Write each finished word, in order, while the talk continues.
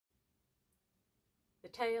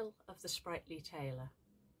Tale of the Sprightly Tailor.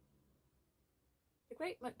 The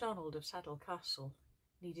Great MacDonald of Saddell Castle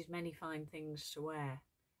needed many fine things to wear,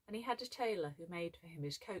 and he had a tailor who made for him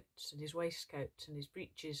his coats and his waistcoats and his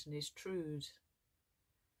breeches and his trews.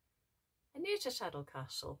 And near to Saddell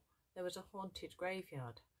Castle there was a haunted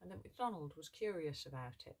graveyard, and the MacDonald was curious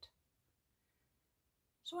about it.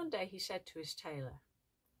 So one day he said to his tailor,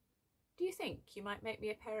 "Do you think you might make me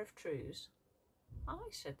a pair of trews?" "Aye,"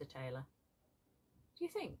 said the tailor. "Do you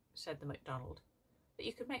think," said the MacDonald, "that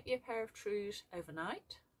you could make me a pair of trews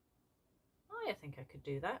overnight?" "Aye, I think I could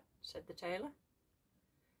do that," said the tailor.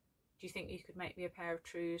 "Do you think you could make me a pair of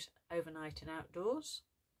trews overnight and outdoors?"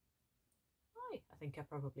 "Aye, I think I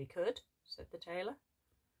probably could," said the tailor.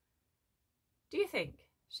 "Do you think,"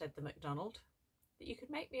 said the MacDonald, "that you could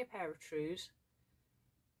make me a pair of trews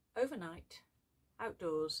overnight,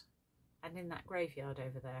 outdoors, and in that graveyard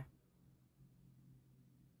over there?"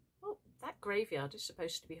 "Well, that graveyard is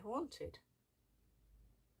supposed to be haunted."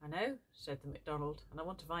 "I know," said the MacDonald, "and I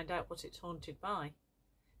want to find out what it's haunted by.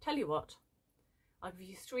 Tell you what, I'll give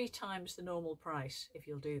you 3 times the normal price if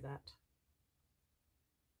you'll do that."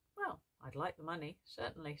 "Well, I'd like the money,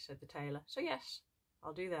 certainly," said the tailor, "so yes,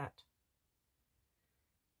 I'll do that."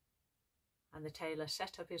 And the tailor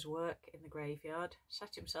set up his work in the graveyard,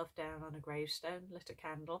 sat himself down on a gravestone, lit a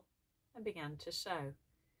candle, and began to sew.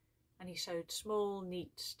 And he sewed small,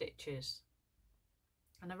 neat stitches.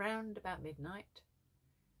 And around about midnight,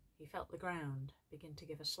 he felt the ground begin to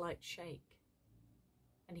give a slight shake.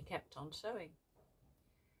 And he kept on sewing.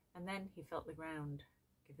 And then he felt the ground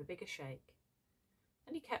give a bigger shake.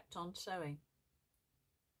 And he kept on sewing.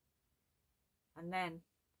 And then,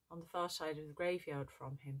 on the far side of the graveyard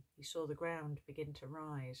from him, he saw the ground begin to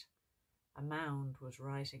rise. A mound was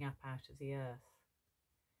rising up out of the earth.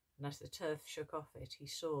 And as the turf shook off it, he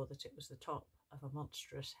saw that it was the top of a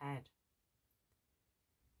monstrous head.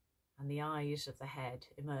 And the eyes of the head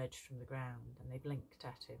emerged from the ground, and they blinked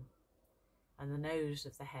at him. And the nose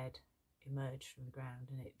of the head emerged from the ground,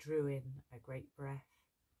 and it drew in a great breath.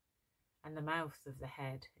 And the mouth of the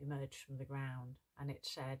head emerged from the ground, and it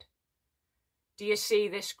said, "Do you see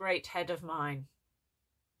this great head of mine?"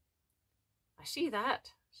 "I see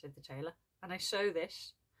that," said the tailor, "and I sew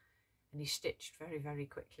this." And he stitched very, very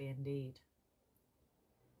quickly indeed.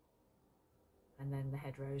 And then the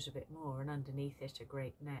head rose a bit more, and underneath it a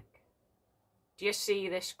great neck. "Do you see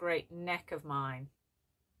this great neck of mine?"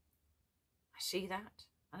 "I see that,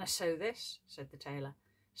 and I sew this," said the tailor,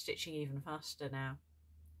 stitching even faster now.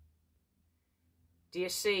 "Do you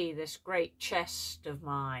see this great chest of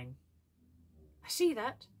mine?" "I see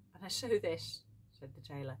that, and I sew this," said the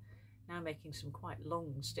tailor, now making some quite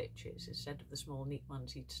long stitches instead of the small neat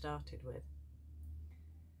ones he'd started with.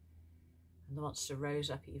 And the monster rose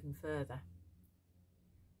up even further.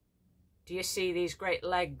 "Do you see these great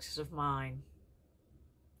legs of mine?"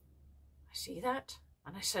 "I see that,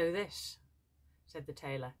 and I sew this," said the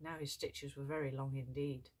tailor. Now his stitches were very long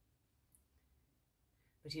indeed.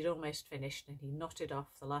 But he'd almost finished, and he knotted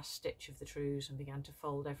off the last stitch of the trews and began to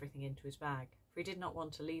fold everything into his bag, for he did not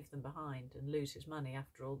want to leave them behind and lose his money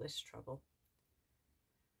after all this trouble.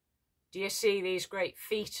 "Do you see these great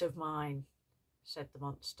feet of mine?" said the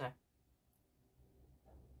monster.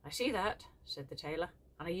 "I see that," said the tailor,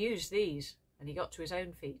 "and I use these." And he got to his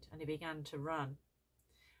own feet, and he began to run.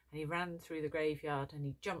 And he ran through the graveyard, and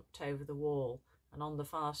he jumped over the wall, and on the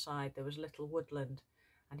far side there was a little woodland,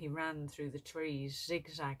 and he ran through the trees,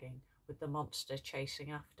 zigzagging, with the monster chasing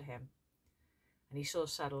after him. And he saw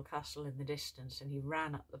Saddell Castle in the distance, and he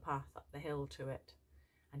ran up the path, up the hill to it,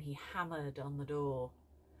 and he hammered on the door.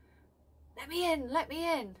 "Let me in, let me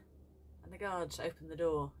in!" And the guards opened the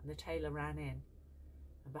door, and the tailor ran in,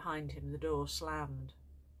 and behind him the door slammed.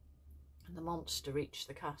 And the monster reached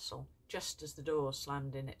the castle just as the door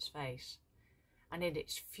slammed in its face, and in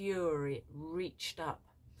its fury it reached up,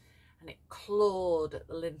 and it clawed at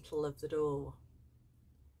the lintel of the door.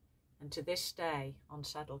 And to this day, on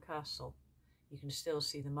Saddell Castle, you can still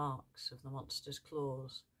see the marks of the monster's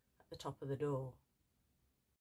claws at the top of the door.